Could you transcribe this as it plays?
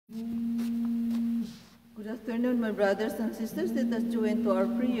Good afternoon, my brothers and sisters. Let us join to our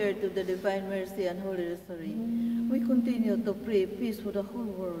prayer to the Divine Mercy and Holy Rosary. We continue to pray peace for the whole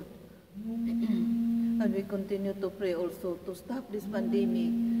world. And we continue to pray also to stop this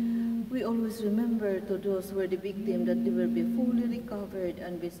pandemic. We always remember to those who are the victims that they will be fully recovered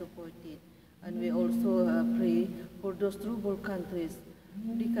and be supported. And we also pray for those troubled countries.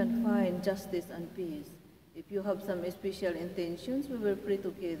 They can find justice and peace. If you have some special intentions, we will pray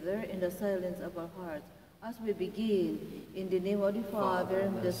together in the silence of our hearts as we begin. In the name of the Father,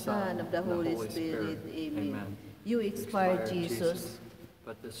 and the Son, and of the Holy Spirit. Amen. You expired, Jesus,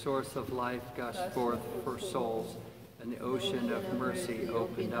 but the source of life gushed forth for souls, and the ocean of mercy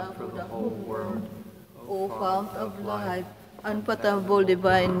opened up for the whole world. O fount of life, unfathomable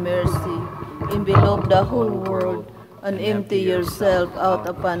divine mercy, envelop the whole world, and empty yourself out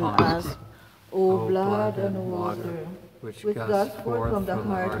upon us. O blood and water, which gushed forth from the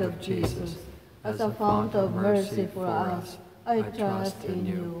heart of Jesus, as a fount of mercy for us, I trust in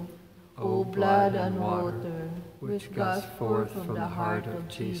you. O blood and water, which gushed forth from the heart of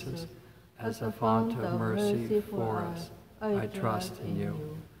Jesus, as a fount of mercy for us, I trust in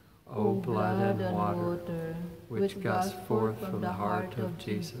you. O blood and water, which gushed forth from the heart of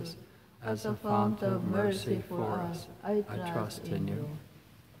Jesus, as a fount of mercy for us, I trust in you.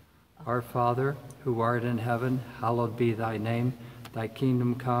 Our Father, who art in heaven, hallowed be thy name. Thy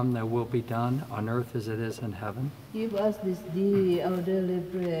kingdom come, thy will be done, on earth as it is in heaven. Give us this day our daily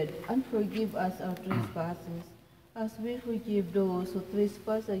bread, and forgive us our trespasses, as we forgive those who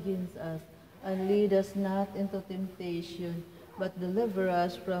trespass against us. And lead us not into temptation, but deliver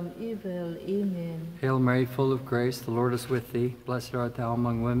us from evil. Amen. Hail Mary, full of grace, the Lord is with thee. Blessed art thou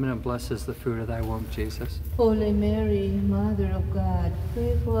among women, and blessed is the fruit of thy womb, Jesus. Holy Mary, Mother of God,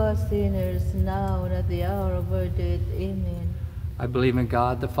 pray for us sinners, now and at the hour of our death. Amen. I believe in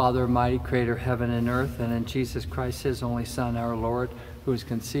God, the Father Almighty, creator of heaven and earth, and in Jesus Christ, his only Son, our Lord, who was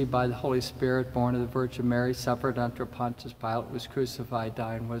conceived by the Holy Spirit, born of the Virgin Mary, suffered under Pontius Pilate, was crucified,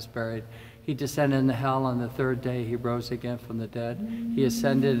 died, and was buried. He descended into hell. On the third day he rose again from the dead. He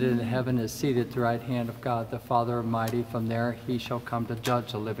ascended into heaven, is seated at the right hand of God, the Father Almighty. From there he shall come to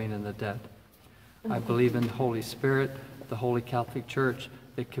judge the living and the dead. I believe in the Holy Spirit, the Holy Catholic Church,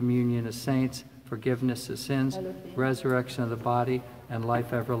 the communion of saints, forgiveness of sins, resurrection of the body, and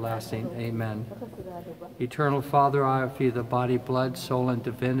life everlasting. Amen. Eternal Father, I offer you the body, blood, soul, and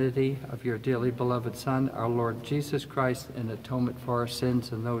divinity of your dearly beloved Son, our Lord Jesus Christ, in atonement for our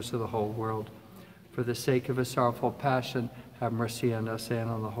sins and those of the whole world. For the sake of his sorrowful passion, have mercy on us and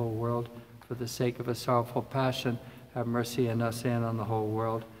on the whole world. For the sake of his sorrowful passion, have mercy on us and on the whole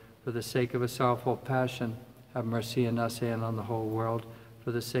world. For the sake of his sorrowful passion, have mercy on us and on the whole world.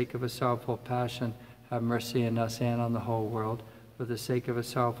 For the sake of his sorrowful passion, have mercy on us and on the whole world. For the sake of his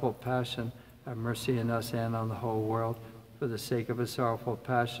sorrowful passion, have mercy on us and on the whole world. For the sake of his sorrowful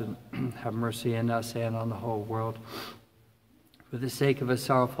passion, have mercy on us and on the whole world. For the sake of his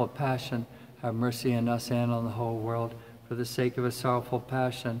sorrowful passion, have mercy on us and on the whole world. For the sake of his sorrowful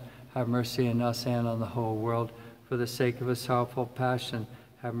passion, have mercy on us and on the whole world. For the sake of his sorrowful passion,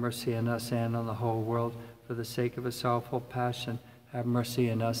 have mercy on us and on the whole world. For the sake of his sorrowful passion, have mercy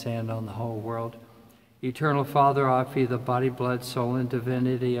on us and on the whole world. Eternal Father, I offer you the body, blood, soul, and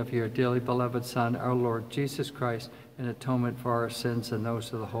divinity of your dearly beloved Son, our Lord Jesus Christ, in atonement for our sins and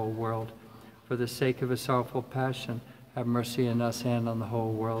those of the whole world. For the sake of his sorrowful passion, have mercy on us and on the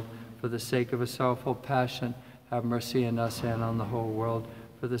whole world. For the sake of his sorrowful passion, have mercy on us and on the whole world.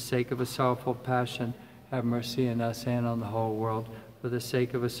 For the sake of his sorrowful passion, have mercy on us and on the whole world. For the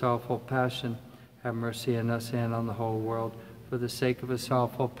sake of his sorrowful passion, have mercy on us and on the whole world. For the sake of his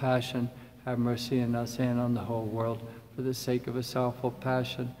sorrowful passion, have mercy on us and on the whole world. For the sake of his sorrowful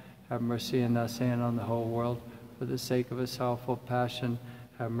passion, have mercy on us and on the whole world. For the sake of his sorrowful passion,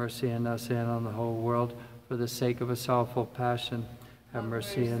 have mercy on us and on the whole world. For the sake of his sorrowful passion, have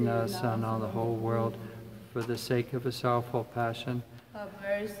mercy on us and on the whole world. For the sake of his sorrowful passion, have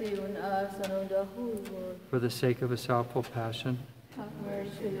mercy on us and on the whole world. For the sake of his sorrowful passion, have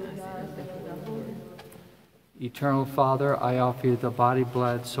mercy on us and on the whole world. Eternal Father, I offer you the body,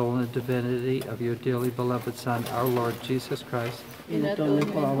 blood, soul, and divinity of your dearly beloved Son, our Lord Jesus Christ, in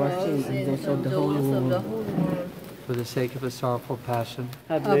atonement for our sins and those of the whole world. For the sake of his sorrowful passion,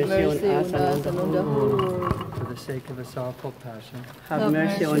 have mercy on us and on the whole world. For the sake of his sorrowful passion, have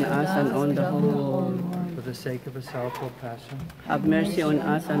mercy on us and on the whole world. For the sake of his sorrowful passion, have mercy on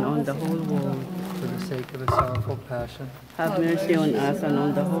us and on the whole world. For the sake of his sorrowful passion, have mercy on us and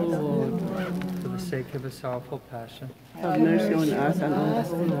on the whole world. For the sake of his sorrowful passion, have mercy on us and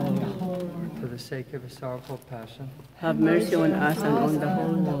on the whole world. For the sake of his sorrowful passion, have mercy on us and on the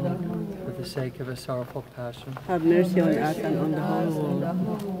whole world. For the sake of his sorrowful passion, Have mercy on us and on the whole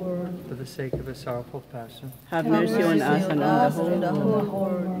world. for the sake of his sorrowful passion, Have mercy on us and on the whole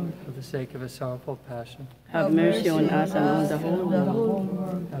world. for the sake of his sorrowful passion, Have mercy on us and on the whole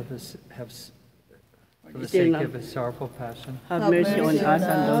world. for the sake of his sorrowful passion, Have mercy on us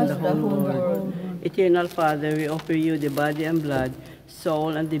and on the whole world. Eternal Father, we offer you the body and blood, soul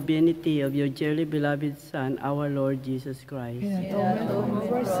and divinity of your dearly beloved Son, our Lord Jesus Christ.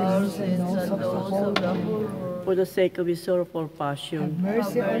 For the sake of his sorrowful passion,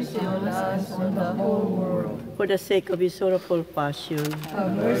 Mercy on us and the whole world. for the sake of his sorrowful passion,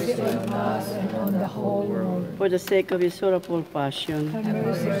 Have mercy on us and on the whole world. for the sake of his sorrowful passion, Have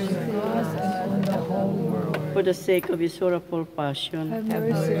mercy on us and on the whole world. for the sake of his sorrowful passion, Have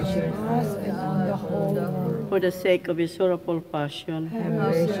mercy on us and on the whole world. for the sake of his sorrowful passion, Have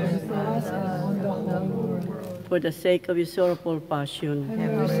mercy on us and on the whole world. for the sake of his sorrowful passion, Have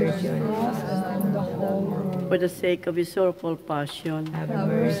mercy on us and on the whole world. for the sake of his sorrowful passion, Have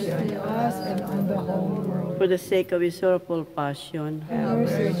mercy on us and on the whole world. for the sake of his sorrowful passion, Have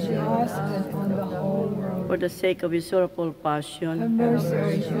mercy on us and on the whole world. for the sake of his sorrowful passion, Have mercy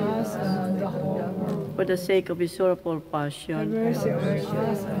on us and on the whole world. for the sake of his sorrowful passion, Have mercy on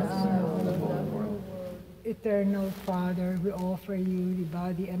us and on the whole world. Eternal Father, we offer you the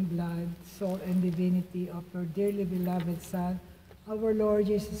body and blood, soul and divinity of your dearly beloved Son, our Lord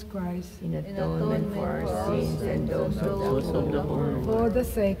Jesus Christ, in atonement for our sins and those of the world. for the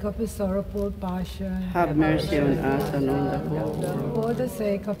sake of his sorrowful passion, have mercy on us and on the whole world. for the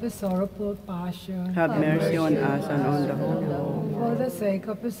sake of his sorrowful passion, Have mercy on us and on the whole world. for the sake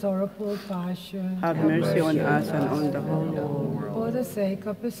of his sorrowful passion, Have mercy on us and on the whole world. for the sake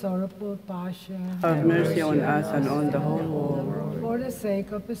of his sorrowful passion, Have mercy on us and on the whole world. for the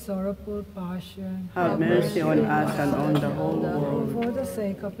sake of his sorrowful passion, Have mercy on us and on the whole world. for the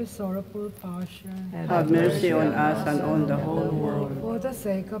sake of his sorrowful passion, Have mercy on us and on the whole world. for the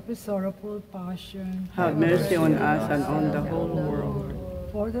sake of his sorrowful passion, Have mercy on us and on the whole world.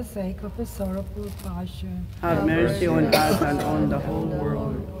 for the sake of his sorrowful passion, Have mercy on us and on the whole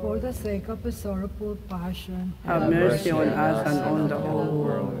world. for the sake of his sorrowful passion, Have mercy on us and on the whole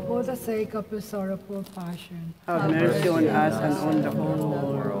world. for the sake of his sorrowful passion, Have mercy on us and on the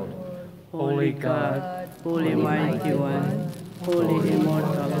whole world. Holy God, Holy Mighty One, Holy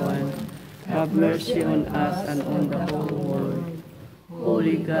Immortal One, have mercy on us and on the whole world.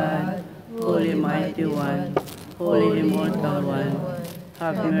 Holy God, Holy Mighty One, Holy Immortal One,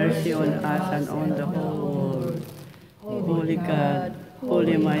 have mercy on us and on the whole world. Holy God,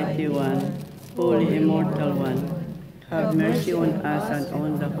 Holy Mighty One, Holy Immortal One, have mercy on us and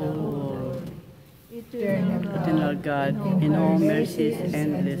on the whole world. Eternal God, in whom mercy is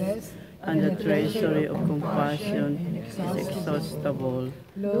endless, and the treasury of compassion is inexhaustible,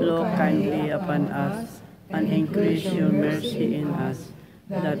 look kindly upon us, and increase your mercy in us,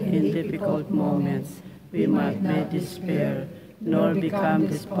 that in difficult moments we might not despair, nor become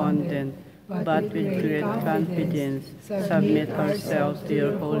despondent, but with great confidence submit ourselves to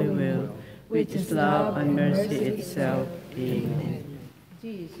your holy will, which is love and mercy itself. Amen.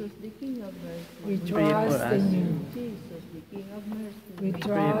 Jesus, the King of mercy. we Pray for trust us. in you, Jesus, the King of mercy. we Pray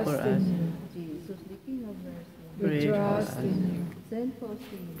trust for in us. you, Jesus, the King of mercy. we Pray for trust us. in you, Saint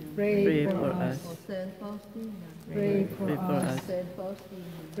Faustina. pray for for us. us, O Saint Faustina. pray Pray for for us, us. Saint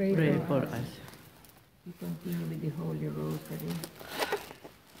Faustina. pray Pray for for us. us. We continue with the Holy Rosary.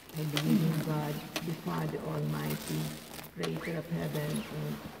 I believe in God, the Father Almighty, creator of heaven and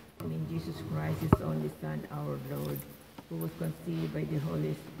earth, and in Jesus Christ, his only Son, our Lord, who was conceived by the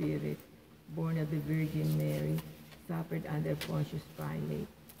Holy Spirit, born of the Virgin Mary, suffered under Pontius Pilate,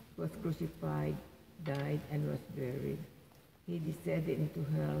 was crucified, died, and was buried. He descended into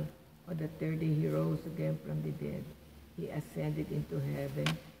hell. On the third day he rose again from the dead. He ascended into heaven,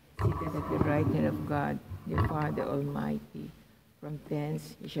 seated at the right hand of God, the Father Almighty. From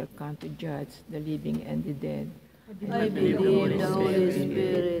thence he shall come to judge the living and the dead. I believe the Holy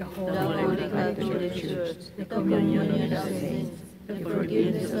Spirit, the Holy Catholic Church, the communion of saints, the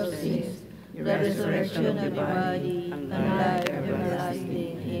forgiveness of sins, the resurrection of the body, and life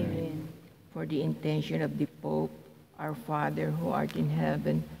everlasting. Amen. For the intention of the Pope, our Father who art in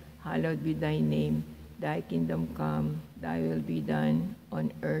heaven, hallowed be thy name. Thy kingdom come, thy will be done,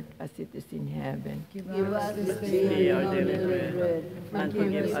 on earth as it is in heaven. Give us this Day day our our daily daily bread, bread, and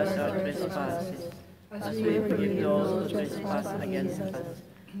forgive us our trespasses, as we forgive those who trespass against us.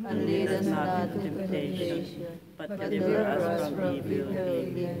 and lead us not into temptation, but deliver us from evil.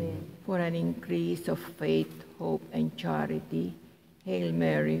 Amen. For an increase of faith, hope, and charity, Hail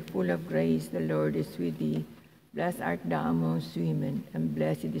Mary, full of grace, the Lord is with thee. Blessed art thou amongst women, and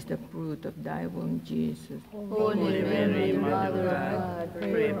blessed is the fruit of thy womb, Jesus. Holy Mary, Mother of God,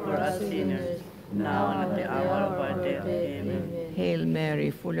 pray for us sinners, now and at the hour of our death. Amen. Hail Mary,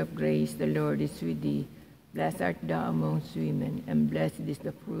 full of grace, the Lord is with thee. Blessed art thou amongst women, and blessed is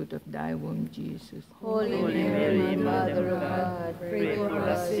the fruit of thy womb, Jesus. Holy Mary, Mother of God, pray for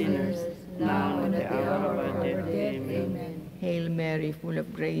us sinners, now and at the hour of our death. Amen. Hail Mary, full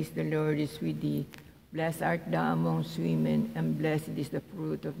of grace, the Lord is with thee. Blessed art thou amongst women, and blessed is the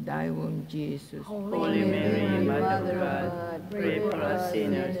fruit of thy womb, Jesus. Holy Mary, Mother of God, pray for us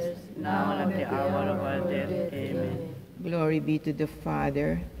sinners, now and at the hour of our death. Amen. Glory be to the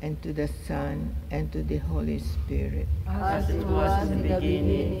Father, and to the Son, and to the Holy Spirit. As it was in the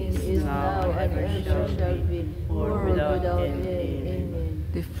beginning, is now, and ever shall be, world without end. Amen.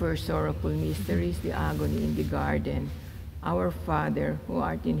 The first sorrowful mystery is the agony in the garden. Our Father, who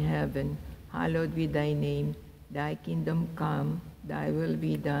art in heaven, hallowed be thy name. Thy kingdom come, thy will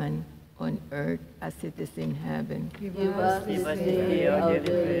be done, on earth as it is in heaven. Give us this day our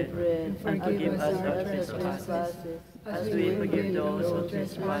daily bread, and forgive us our trespasses, as we forgive those who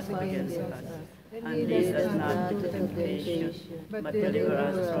trespass against us. And lead us not into temptation, but deliver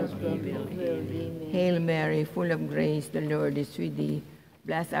us from evil. Amen. Hail Mary, full of grace, the Lord is with thee.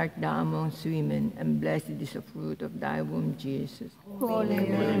 Blessed art thou amongst women, and blessed is the fruit of thy womb, Jesus. Holy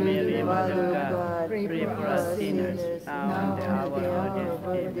Mary, Mother of God, pray for us sinners, now and at the hour of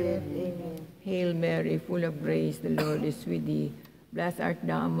our death. Amen. Hail Mary, full of grace, the Lord is with thee. Blessed art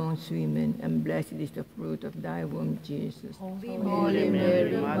thou amongst women, and blessed is the fruit of thy womb, Jesus. Holy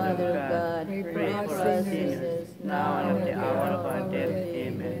Mary, Mother of God, pray for us sinners, now and at the hour of our death.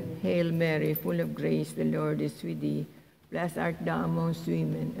 Amen. Hail Mary, full of grace, the Lord is with thee. Blessed art thou amongst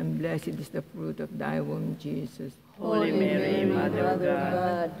women, and blessed is the fruit of thy womb, Jesus. Holy Mary, Mother of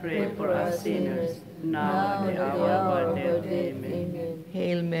God, pray for us sinners, now and at the hour of our death. Amen.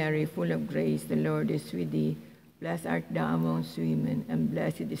 Hail Mary, full of grace, the Lord is with thee. Blessed art thou amongst women, and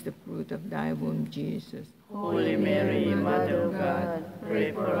blessed is the fruit of thy womb, Jesus. Holy Mary, Mother of God,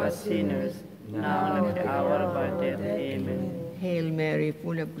 pray for us sinners, now and at the hour of our death. Amen. Hail Mary,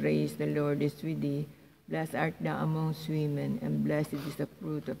 full of grace, the Lord is with thee. Blessed art thou amongst women, and blessed is the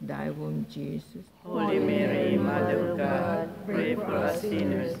fruit of thy womb, Jesus. Holy Mary, Mother of God, pray for us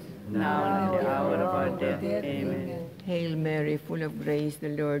sinners, now and at the hour of our death. Amen. Hail Mary, full of grace, the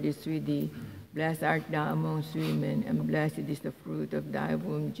Lord is with thee. Blessed art thou amongst women, and blessed is the fruit of thy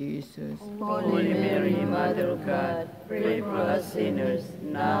womb, Jesus. Holy Mary, Mother of God, pray for us sinners,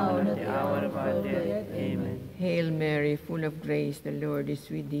 now and at the hour of our death. Amen. Hail Mary, full of grace, the Lord is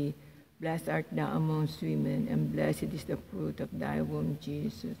with thee. Blessed art thou amongst women, and blessed is the fruit of thy womb,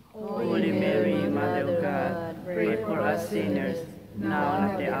 Jesus. Holy Mary, Mother of God, pray for us sinners, now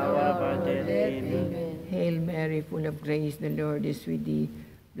and at the hour of our death. Amen. Hail Mary, full of grace, the Lord is with thee.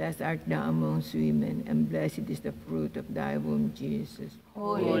 Blessed art thou amongst women, and blessed is the fruit of thy womb, Jesus.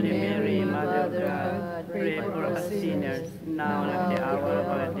 Holy Mary, Mother of God, pray for us sinners, now and at the hour of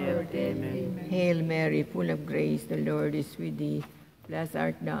our death. Amen. Hail Mary, full of grace, the Lord is with thee. Blessed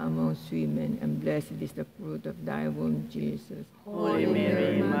art thou amongst women, and blessed is the fruit of thy womb, Jesus. Holy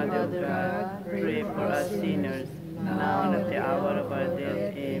Mary, Mother of God, pray for us sinners, now and at the hour of our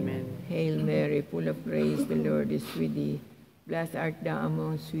death. Amen. Hail Mary, full of grace, the Lord is with thee. Blessed art thou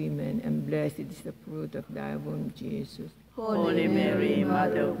amongst women, and blessed is the fruit of thy womb, Jesus. Holy Mary,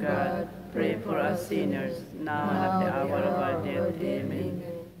 Mother of God, pray for us sinners, now and at the hour of our death. Amen.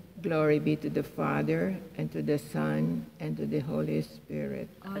 Glory be to the Father, and to the Son, and to the Holy Spirit.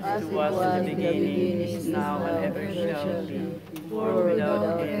 As it was in the beginning, is now, and ever shall be, world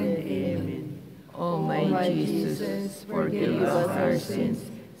without end. Amen. O my Jesus, forgive us our sins,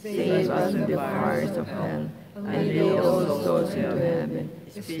 save us from the fires of hell, and lead all souls into heaven,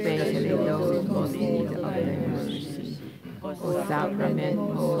 especially those most in need of thy mercy. O Sacrament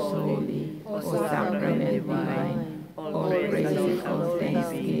most holy, O Sacrament divine, all praise, all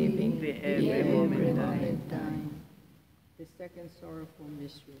thanksgiving, be ever moment thine. The second sorrowful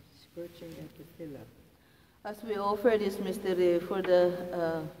mystery, scourging at the pillar. As we offer this mystery for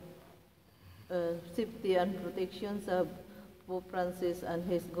the safety and protections of Pope Francis and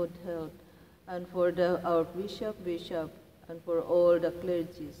his good health, and for our bishop, and for all the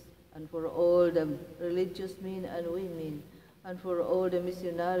clergies, and for all the religious men and women, and for all the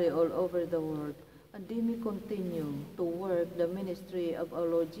missionary all over the world, and they may continue to work the ministry of our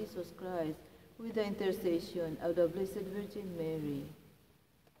Lord Jesus Christ with the intercession of the Blessed Virgin Mary.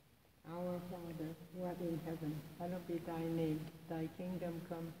 Our Father, who art in in heaven, hallowed be thy name. Thy kingdom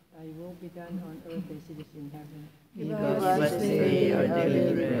come, thy will be done on earth as it is in heaven. Give us this day our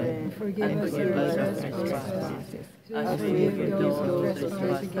daily bread, and forgive us our trespasses, as we forgive those who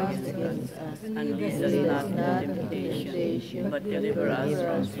trespass against us. and lead And us lead not us into not into temptation, temptation, but but deliver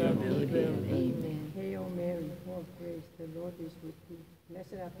us from evil. Amen. Hail Mary, full of grace, the Lord is with thee.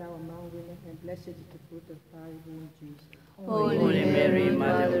 Blessed art thou among women, and blessed is the fruit of thy womb, Jesus. Holy Mary,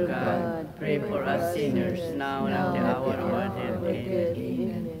 Mother of God, pray for us sinners, now and at the hour of our death.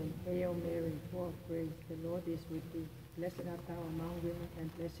 Amen. Hail Mary, full of grace, the Lord is with thee. Blessed art thou among women,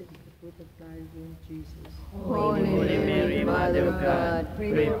 and blessed is the fruit of thy womb, Jesus. Holy Mary, Mother of God,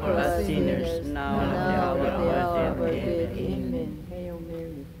 pray for us sinners, now and at the hour of our death. Amen. Hail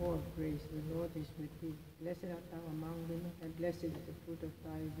Mary, full of grace, the Lord is with thee. Blessed art thou among women, and blessed is the fruit of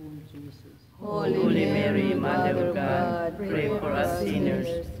thy womb, Jesus. Holy Mary, Mother of God, pray for us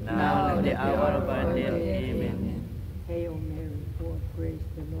sinners, now and at the hour of our death. Amen. Hail Mary, full of grace,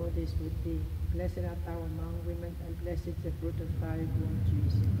 the Lord is with thee. Blessed art thou among women, and blessed is the fruit of thy womb,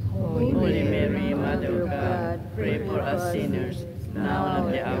 Jesus. Holy Mary, Mother of God, pray for us sinners, now and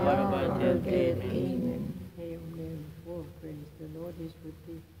at the hour of our death. Amen. Hail Mary, full of grace, the Lord is with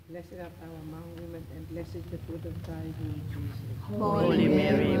thee. Blessed art thou among women, and blessed is the fruit of thy womb, Jesus. Holy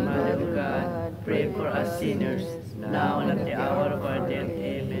Mary, Mother of God, pray for us sinners, now and at the hour of our death.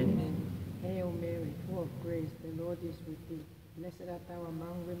 Amen. Hail Mary, full of grace, the Lord is with thee. Blessed art thou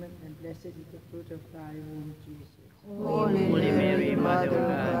among women, and blessed is the fruit of thy womb, Jesus. Holy Mary, Mother of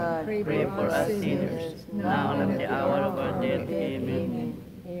God, pray for us sinners, now and at the hour of our death. Amen.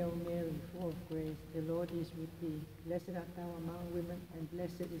 Hail Mary, full of grace, the Lord is with thee. Blessed art thou among women, and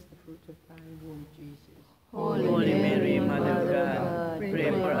blessed is the fruit of thy womb, Jesus. Holy Mary, Mother of God, pray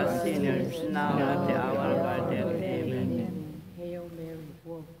for us sinners, now and at the hour of our death. Amen. Hail Mary,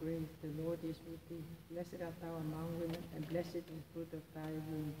 full of grace, the Lord is with thee. Blessed art thou among women, and blessed is the fruit of thy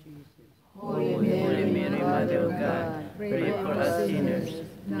womb, Jesus. Holy Mary, Mother of God, pray for us sinners,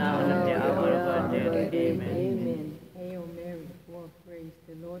 now and at the hour of our death. Amen. Hail Mary, full of grace,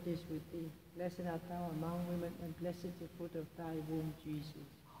 the Lord is with thee. Blessed art thou among women, and blessed is the fruit of thy womb, Jesus.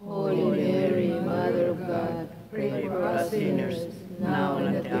 Holy Mary, Mother of God, pray for us sinners, now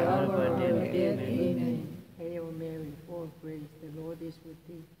and at the hour of our death. Amen. Hail Mary, full of grace, the Lord is with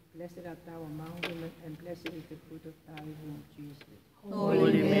thee. Blessed art thou among women, and blessed is the fruit of thy womb, Jesus.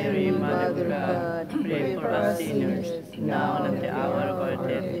 Holy Mary, Mother of God, pray for us sinners, now and at the hour of our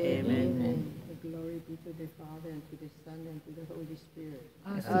death. Amen. Glory be to the Father, and to the Son, and to the Holy Spirit.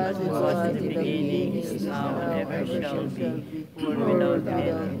 As it was in the beginning, is now, and ever shall be, world without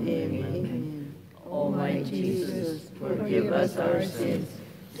end. Amen. O my Jesus, forgive us our sins,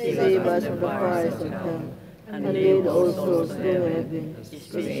 save us from the fires of hell, and lead all souls to heaven,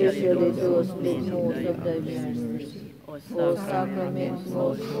 especially those who need most of thy mercy. O sacrament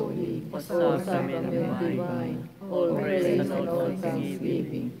most holy, O sacrament divine, all praise and all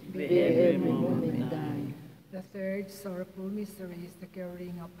thanksgiving, be every moment thine. The third sorrowful mystery is the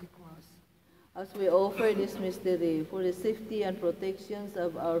carrying of the cross. As we offer this mystery for the safety and protections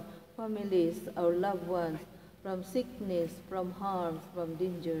of our families, our loved ones, from sickness, from harms, from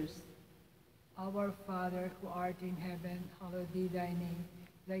dangers. Our Father, who art in heaven, hallowed be thy name.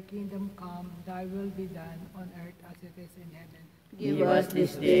 Thy kingdom come, thy will be done, on earth as it is in heaven. Give us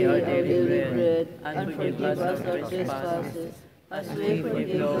this day our daily bread, and forgive us our trespasses, as we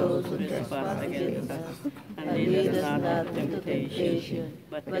forgive those who trespass against us. And lead us not into temptation,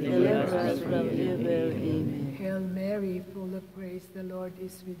 but deliver us from evil. Amen. Hail Mary, full of grace, the Lord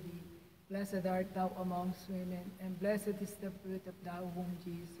is with thee. Blessed art thou amongst women, and blessed is the fruit of thy womb,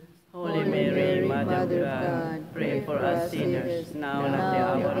 Jesus. Holy Mary, Mother of God, pray for us sinners, now and at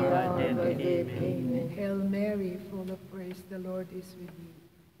the hour of our death. Amen. Hail Mary, full of grace, the Lord is with thee.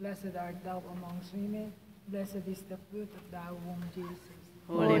 Blessed art thou amongst women, blessed is the fruit of thy womb, Jesus.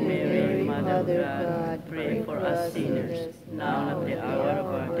 Holy Mary, Mother of God, pray for us sinners, now and at the hour of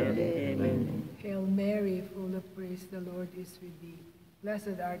our death. Amen. Hail Mary, full of grace, the Lord is with thee.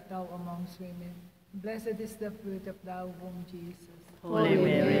 Blessed art thou amongst women, blessed is the fruit of thy womb, Jesus. Holy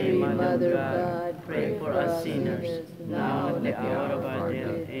Mary, Mother of God, pray for us sinners, now and at the hour of our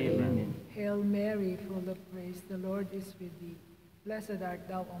death. Amen. Hail Mary, full of grace, the Lord is with thee. Blessed art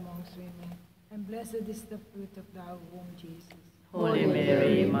thou amongst women, and blessed is the fruit of thy womb, Jesus. Holy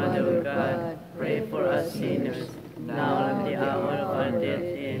Mary, Mother of God, pray for us sinners, now and at the hour of our death.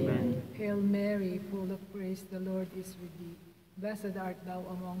 Amen. Hail Mary, full of grace, the Lord is with thee. Blessed art thou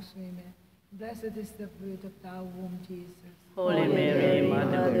amongst women, blessed is the fruit of thy womb, Jesus. Holy Mary,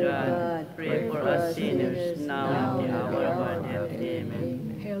 Mother of God, pray for us sinners, now and at the hour of our death.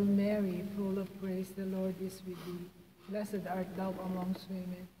 Amen. Hail Mary, full of grace, the Lord is with thee. Blessed art thou amongst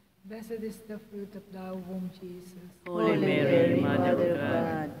women. Blessed is the fruit of thy womb, Jesus. Holy Mary, Mother of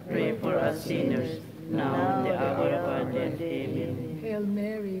God, pray for us sinners, now and at the hour of our death. Amen. Hail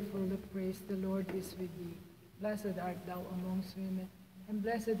Mary, full of grace, the Lord is with thee. Blessed art thou amongst women, and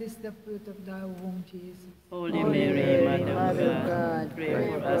blessed is the fruit of thy womb, Jesus. Holy Mary, Mother of God, pray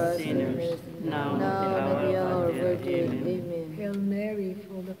for us sinners, now and at the hour of our death. Amen. Hail Mary,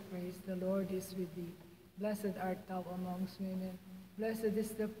 full of grace, the Lord is with thee. Blessed art thou amongst women, blessed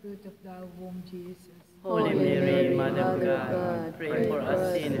is the fruit of thy womb, Jesus. Holy Mary, Mother of God, pray for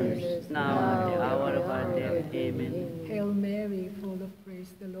us sinners, now and at the hour of our death. Amen. Hail Mary, full of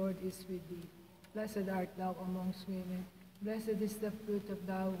grace, the Lord is with thee. Blessed art thou amongst women, blessed is the fruit of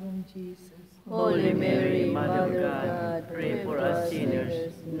thy womb, Jesus. Holy Mary, Mother of God, pray for us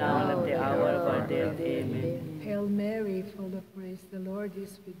sinners, now and at the hour of our death. Amen. Hail Mary, full of grace, the Lord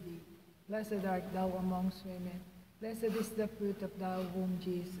is with thee. Blessed art thou amongst women, blessed is the fruit of thy womb,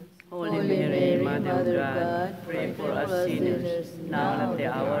 Jesus. Holy Mary, Mother of God, pray for us sinners, now and at the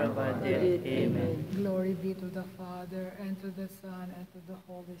hour of our death. Amen. Glory be to the Father, and to the Son, and to the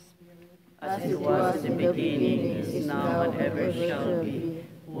Holy Spirit. As it was in the beginning, is now, and ever shall be,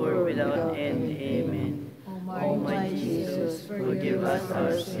 world without end. Amen. O my Jesus, Forgive us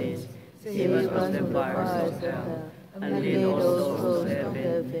our sins, save us from the fires of hell, and lead all souls to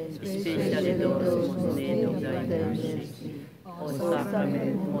heaven, especially those who need of thy mercy. O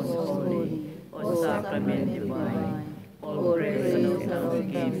Sacrament most holy, O Sacrament divine, all praise and all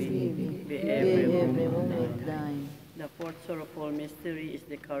thanksgiving be every moment thine. The fourth sorrowful mystery is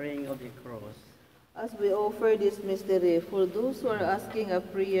the carrying of the cross. As we offer this mystery for those who are asking a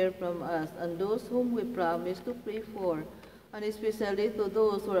prayer from us and those whom we promise to pray for, and especially to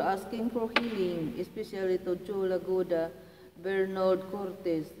those who are asking for healing, especially to Joe Lagoda, Bernard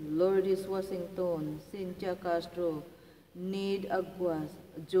Cortez, Lourdes Washington, Cynthia Castro, Need Aguas,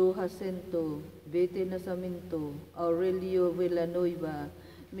 Joe Jacinto, Betty Nasamento, Aurelio Villanueva,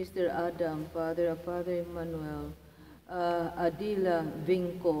 Mr. Adam, Father Emmanuel, Adila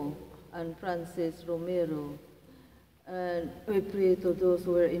Vinco, and Francis Romero. And we pray to those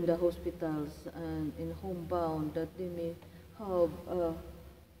who are in the hospitals and in homebound that they may have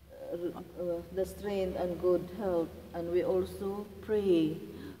the strength and good health. And we also pray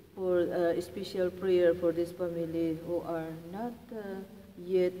for a special prayer for this family who are not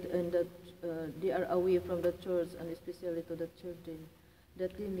yet and that they are away from the church, and especially to the children,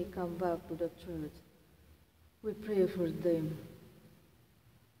 that they may come back to the church. We pray for them.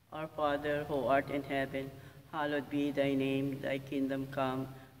 Our Father, who art in heaven, hallowed be thy name. Thy kingdom come,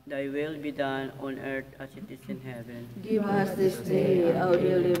 thy will be done on earth as it is in heaven. Give us this day our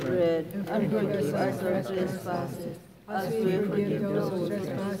daily bread, and forgive us our trespasses, as we forgive those who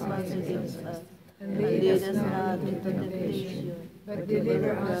trespass against us. And lead us not into temptation, but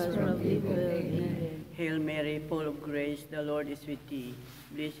deliver us from evil. Amen. Hail Mary, full of grace, the Lord is with thee.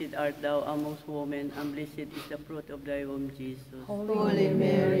 Blessed art thou amongst women, and blessed is the fruit of thy womb, Jesus. Holy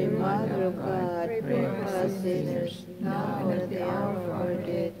Mary, Mother of God, pray for us sinners, now and at the hour of our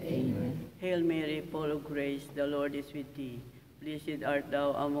death. Amen. Hail Mary, full of grace, the Lord is with thee. Blessed art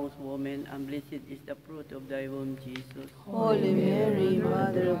thou amongst women, and blessed is the fruit of thy womb, Jesus. Holy Mary,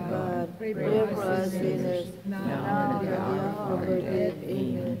 Mother of God, pray for us sinners, now and at the hour of our death.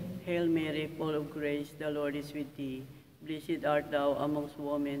 Amen. Hail Mary, full of grace, the Lord is with thee. Blessed art thou amongst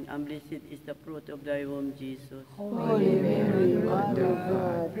women, and blessed is the fruit of thy womb, Jesus. Holy Mary, Mother of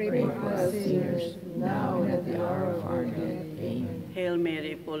God, pray for us sinners, now and at the hour of our death. Amen. Hail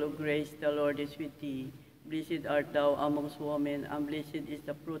Mary, full of grace, the Lord is with thee. Blessed art thou amongst women, and blessed is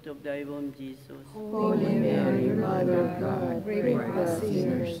the fruit of thy womb, Jesus. Holy Mary, Mother of God, pray for us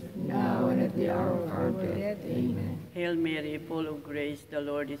sinners, now and at the hour of our death. Amen. Hail Mary, full of grace, the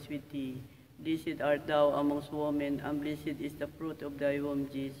Lord is with thee. Blessed art thou amongst women, and blessed is the fruit of thy womb,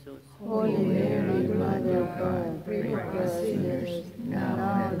 Jesus. Holy Mary, Mother of God, pray for us sinners,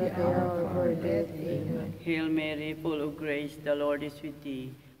 now and at the hour of our death. Amen. Hail Mary, full of grace, the Lord is with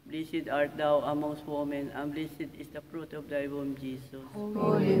thee. Blessed art thou amongst women, and blessed is the fruit of thy womb, Jesus.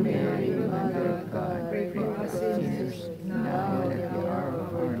 Holy Mary, Mother of God, pray for us sinners, now and at the hour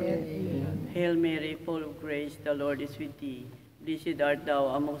of our death. Amen. Hail Mary, full of grace, the Lord is with thee. Blessed art thou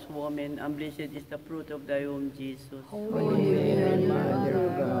amongst women, and blessed is the fruit of thy womb, Jesus. Holy Mary, Mother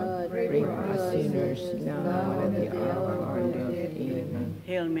of God, pray for us sinners, now and at the hour of our death. Amen.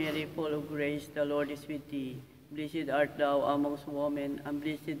 Hail Mary, full of grace, the Lord is with thee. Blessed art thou amongst women, and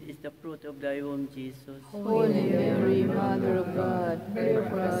blessed is the fruit of thy womb, Jesus. Holy Mary, Mother of God, pray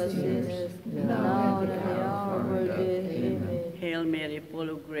for us sinners, now and at the hour of our death. Amen. Hail Mary, full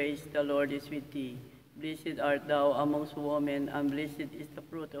of grace, the Lord is with thee. Blessed art thou amongst women, and blessed is the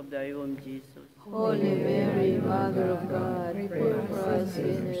fruit of thy womb, Jesus. Holy Mary, Mother of God, pray for us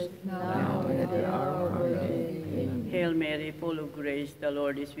sinners, now and at the hour of our death. Amen. Hail Mary, full of grace, the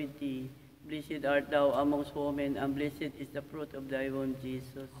Lord is with thee. Blessed art thou amongst women, and blessed is the fruit of thy womb,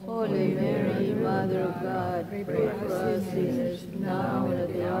 Jesus. Holy Mary, Mother of God, pray for us sinners, now and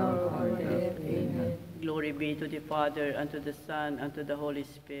at the hour of our death. Amen. Glory be to the Father, and to the Son, and to the Holy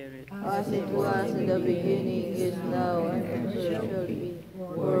Spirit. As it was in the beginning, is now, and ever shall be,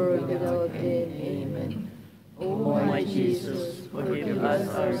 world without end. Amen. O my Jesus, forgive us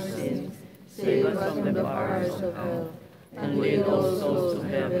our sins, Save us from the fires of hell, and lead all souls to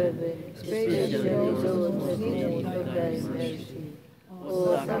heaven, especially those most in need of thy mercy.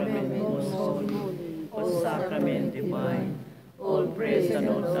 O Sacrament most holy, O Sacrament divine, all praise and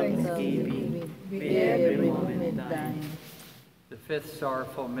all thanksgiving be every moment thine. The fifth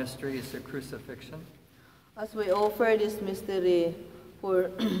sorrowful mystery is the crucifixion. As we offer this mystery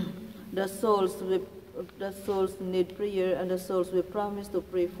for the souls need prayer, and the souls we promise to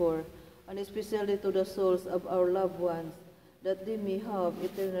pray for, and especially to the souls of our loved ones, that they may have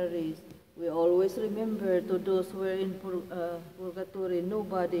eternal rest. We always remember to those who are in purgatory,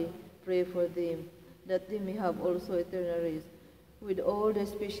 nobody pray for them, that they may have also eternal rest. With all the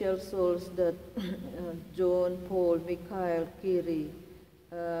special souls that John, Paul, Mikhail, Kiri,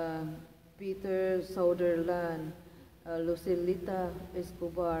 Peter Sutherland, Lucilita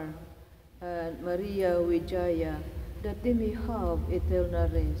Escobar, and Maria Wijaya, that they may have eternal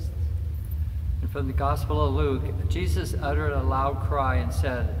rest. And from the Gospel of Luke, Jesus uttered a loud cry and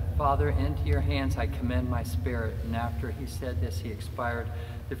said, Father, into your hands I commend my spirit. And after he said this, he expired.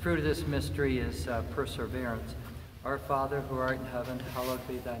 The fruit of this mystery is perseverance. Our Father, who art in heaven, hallowed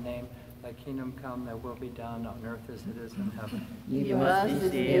be thy name. Thy kingdom come, thy will be done on earth as it is in heaven. Give us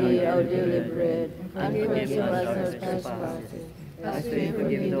this day our daily bread, and forgive us our trespasses, as we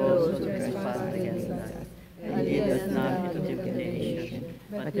forgive those who trespass against us. And lead us not into temptation,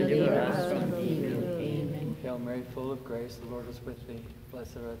 but deliver us from evil. Amen. Hail Mary, full of grace, the Lord is with thee.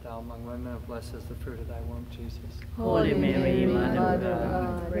 Blessed art thou among women, and blessed is the fruit of thy womb, Jesus. Holy Mary, Mother of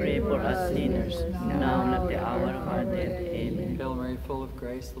God, pray for us sinners, now and at the hour of our death. Amen. Hail Mary, full of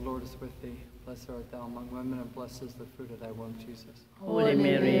grace, the Lord is with thee. Blessed art thou among women, and blessed is the fruit of thy womb, Jesus. Holy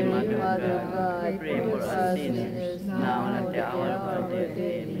Mary, Mother of God, pray for us sinners, now and at the hour of our death.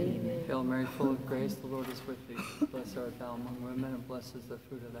 Amen. Hail Mary, full of grace, the Lord is with thee. Blessed art thou among women, and blessed is the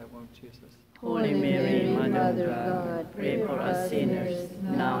fruit of thy womb, Jesus. Holy Mary, Mother of God, pray for us sinners,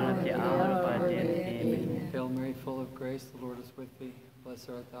 now and at the hour of our death. Amen. Hail Mary, full of grace, the Lord is with thee. Blessed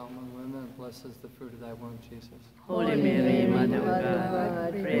art thou among women, and blessed is the fruit of thy womb, Jesus. Holy Mary, Mother of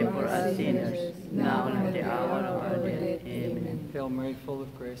God, pray for us sinners, now and at the hour of our death. Amen. Hail Mary, full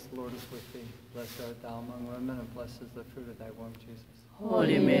of grace, the Lord is with thee. Blessed art thou among women, and blessed is the fruit of thy womb, Jesus.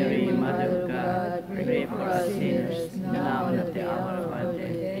 Holy Mary, Mother of God, pray for us sinners, now and at the hour of our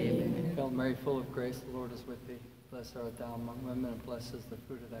death. Amen. Hail Mary, full of grace, the Lord is with thee. Blessed art thou among women, and blessed is the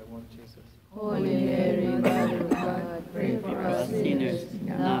fruit of thy womb, Jesus. Holy Mary, Mother of God, pray for us sinners,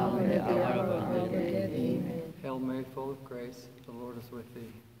 now and at the hour of our death. Amen. Hail Mary, full of grace, the Lord is with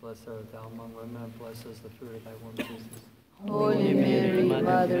thee. Blessed art thou among women, and blessed is the fruit of thy womb, Jesus. Holy Mary,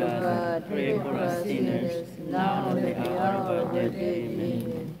 Mother of God, pray for us sinners, now and at the hour of our death.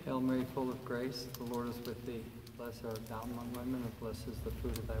 Amen. Hail Mary, full of grace, the Lord is with thee. Blessed art thou among women, and blessed is the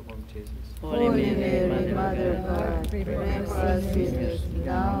fruit of thy womb, Jesus. Holy Mary, Mother of God, pray for us sinners,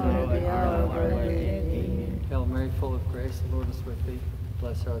 now and at the hour of our death. Amen. Hail Mary, full of grace, the Lord is with thee.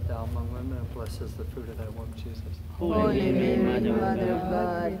 Blessed art thou among women, and blessed is the fruit of thy womb, Jesus. Holy Mary, Mother of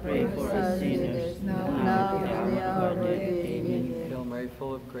God, pray for us sinners, now and at the hour of our death. Amen. Hail Mary,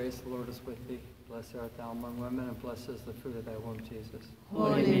 full of grace, the Lord is with thee. Blessed art thou among women, and blessed is the fruit of thy womb, Jesus.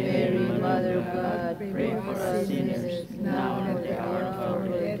 Holy Mary, Mother of God, pray for us sinners, now and at the hour of our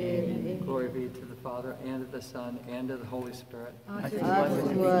death. Amen. Glory be to the Father, and to the Son, and to the Holy Spirit. As it was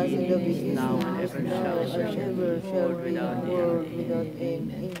in the beginning, now and ever shall be, world without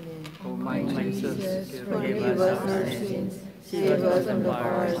end. Amen. O my Jesus, Forgive us our sins, save us from the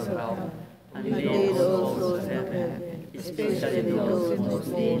fires of hell, and lead all souls to heaven, especially those most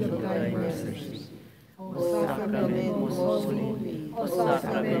in need of thy mercy. O Sacrament most holy, O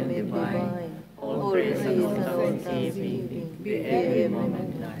Sacrament divine, all praise and all thanksgiving be every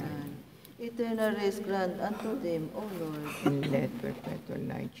moment thine. Eternal rest grant unto them, O Lord. And let perpetual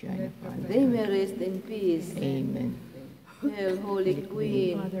light shine upon They them. may rest in peace. Amen. Hail, Holy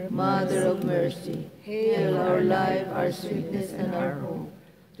Queen, Mother of Mercy. Hail our life, our sweetness, and our hope.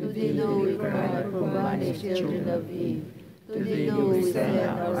 To thee do we cry, poor banished children of Eve. To thee do we send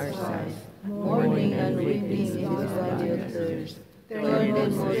our sighs, mourning and weeping in this valley of tears. Turn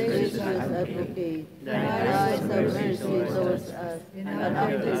then, most gracious advocate, thine eyes of mercy towards us, and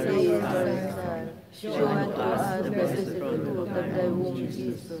after the days of thy Son, show unto us the blessed fruit of thy womb,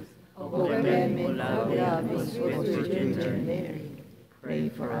 Jesus. O clement, O loving, O Virgin Mary. Pray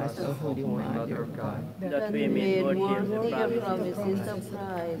for us, O Holy Mother of God. That we may worthy the promises of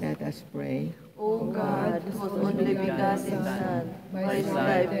Christ. Let us pray. O God, whose only begotten Son, by his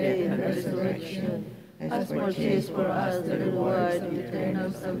life, death, and resurrection, has purchased for us the reward of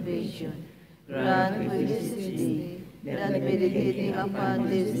eternal salvation, grant, we beseech thee, that meditating upon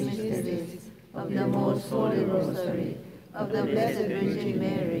these mysteries of the most holy Rosary of the Blessed Virgin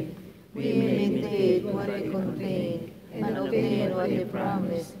Mary, we may imitate what they contain and obtain what they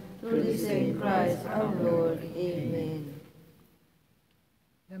promise, through the same Christ our Lord. Amen.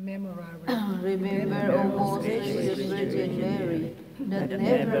 The Memorare. Remember, O most gracious Virgin Mary, that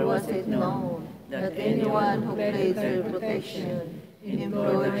never was it known that anyone who prayed for your protection,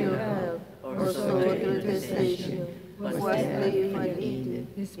 implored your help, or sought your intercession was left unaided.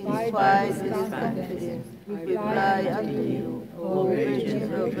 Despite this confidence, we fly unto you, O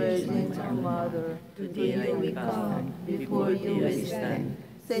Virgin of Virgins, our Mother. To thee we come, before you we stand,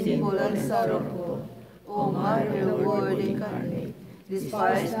 sinful and sorrowful. O Mother, Word incarnate,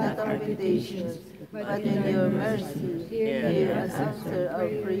 despise not our invitations, but in your mercy hear and answer our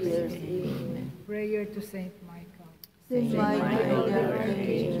prayers. Amen. Prayer to Saint Michael. Saint Michael, the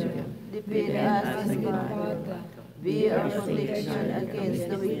Archangel, defend us in battle. Be our protection against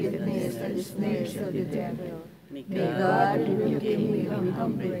the wickedness and the snares of the devil. May God rebuke him, we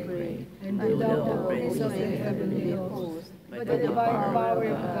humbly pray. And do thou, O Prince of the heavenly host, by the divine power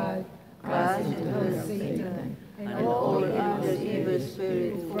of God, cast into hell Satan and all other evil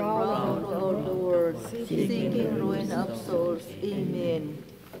spirits who prowl throughout the world, seeking ruin of souls. Amen.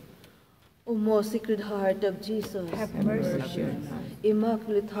 O most Sacred Heart of Jesus, Have mercy on us.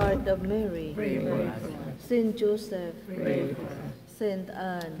 Immaculate Heart of Mary, Pray for us. Saint Joseph, Pray for us.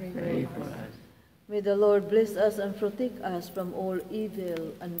 St.Anne, Pray for us. may the Lord bless us and protect us from all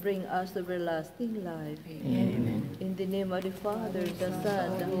evil and bring us to everlasting life. Amen. In the name of the Father, the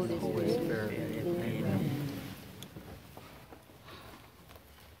Son, and the Holy Spirit. Amen.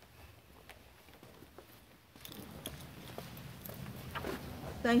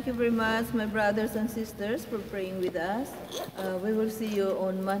 Thank you very much, my brothers and sisters, for praying with us. We will see you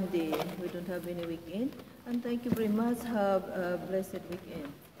on Monday. We don't have any weekend. And thank you very much. Have a blessed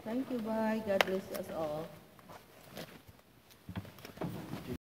weekend. Thank you. Bye. God bless us all.